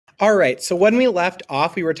All right, so when we left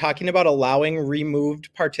off, we were talking about allowing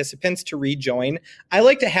removed participants to rejoin. I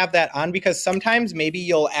like to have that on because sometimes maybe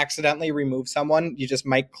you'll accidentally remove someone, you just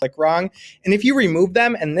might click wrong. And if you remove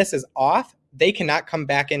them and this is off, they cannot come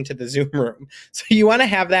back into the Zoom room. So you want to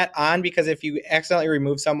have that on because if you accidentally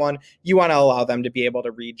remove someone, you want to allow them to be able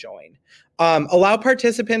to rejoin. Allow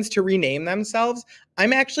participants to rename themselves.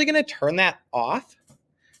 I'm actually going to turn that off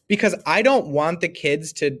because I don't want the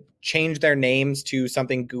kids to change their names to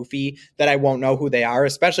something goofy that I won't know who they are,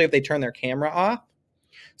 especially if they turn their camera off.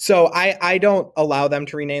 So I don't allow them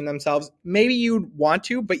to rename themselves. Maybe you'd want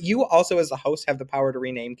to, but you also as the host have the power to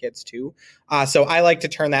rename kids too. So I like to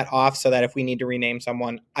turn that off so that if we need to rename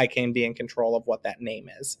someone, I can be in control of what that name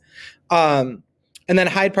is. And then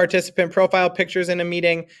hide participant profile pictures in a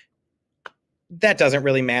meeting. That doesn't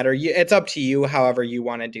really matter. It's up to you however you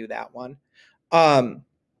want to do that one.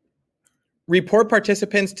 Report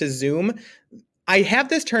participants to Zoom. I have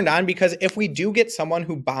this turned on because if we do get someone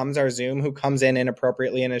who bombs our Zoom, who comes in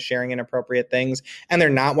inappropriately and is sharing inappropriate things, and they're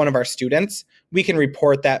not one of our students, we can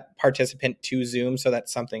report that participant to Zoom so that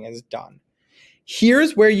something is done.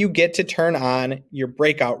 Here's where you get to turn on your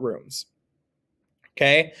breakout rooms.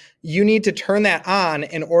 Okay, you need to turn that on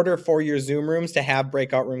in order for your Zoom rooms to have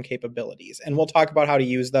breakout room capabilities. And we'll talk about how to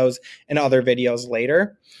use those in other videos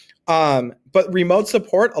later. But remote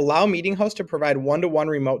support, allow meeting hosts to provide one-to-one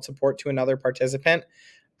remote support to another participant.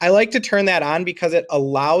 I like to turn that on because it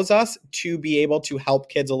allows us to be able to help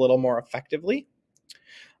kids a little more effectively.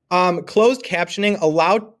 Closed captioning,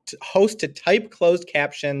 allow hosts to type closed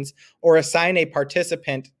captions or assign a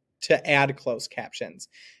participant to add closed captions.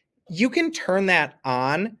 You can turn that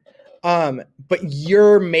on, but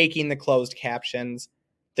you're making the closed captions.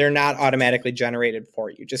 They're not automatically generated for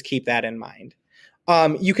you. Just keep that in mind.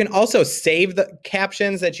 You can also save the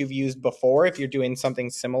captions that you've used before if you're doing something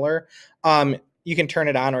similar. You can turn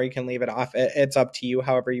it on or you can leave it off. It's up to you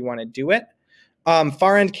however you want to do it.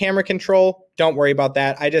 Far end camera control, don't worry about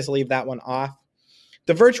that. I just leave that one off.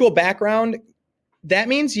 The virtual background, that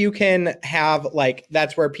means you can have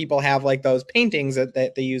that's where people have those paintings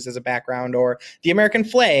that they use as a background or the American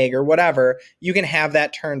flag or whatever. You can have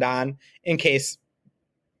that turned on in case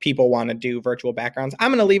people want to do virtual backgrounds. I'm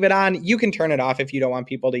going to leave it on. You can turn it off if you don't want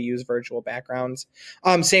people to use virtual backgrounds.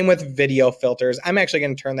 Same with video filters. I'm actually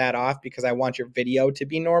going to turn that off because I want your video to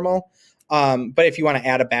be normal. But if you want to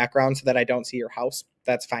add a background so that I don't see your house,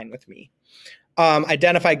 that's fine with me.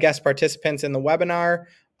 Identify guest participants in the webinar.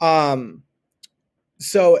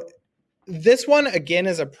 So this one, again,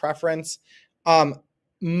 is a preference.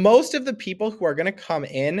 Most of the people who are going to come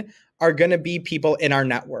in are going to be people in our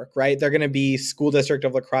network, right? They're going to be School District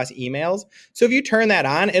of La Crosse emails. So if you turn that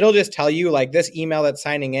on, it'll just tell you this email that's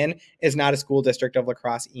signing in is not a School District of La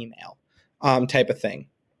Crosse email type of thing.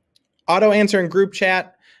 Auto answer in group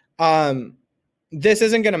chat. This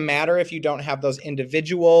isn't going to matter if you don't have those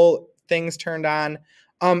individual things turned on.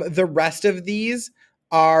 The rest of these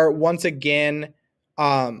are, once again,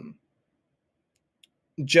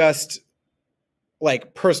 just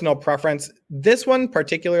personal preference. This one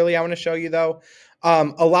particularly I want to show you though.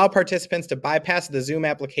 Allow participants to bypass the Zoom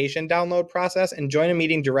application download process and join a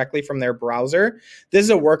meeting directly from their browser. This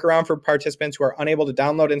is a workaround for participants who are unable to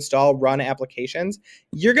download, install, run applications.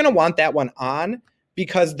 You're going to want that one on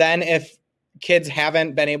because then if kids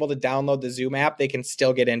haven't been able to download the Zoom app, they can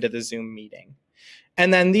still get into the Zoom meeting.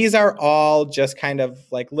 And then these are all just kind of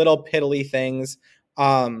little piddly things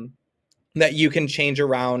that you can change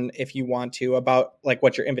around if you want to about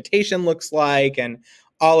what your invitation looks like and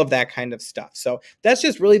all of that kind of stuff. So that's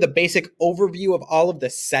just really the basic overview of all of the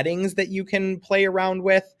settings that you can play around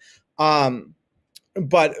with.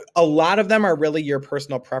 But a lot of them are really your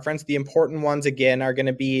personal preference. The important ones, again, are going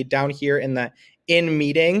to be down here in the in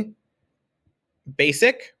meeting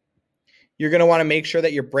basic. You're going to want to make sure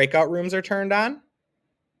that your breakout rooms are turned on,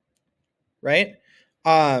 right?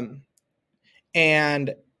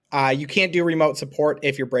 You can't do remote support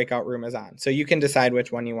if your breakout room is on. So you can decide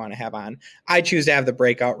which one you want to have on. I choose to have the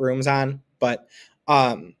breakout rooms on, but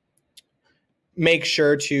make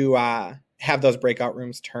sure to have those breakout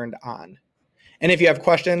rooms turned on. And if you have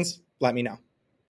questions, let me know.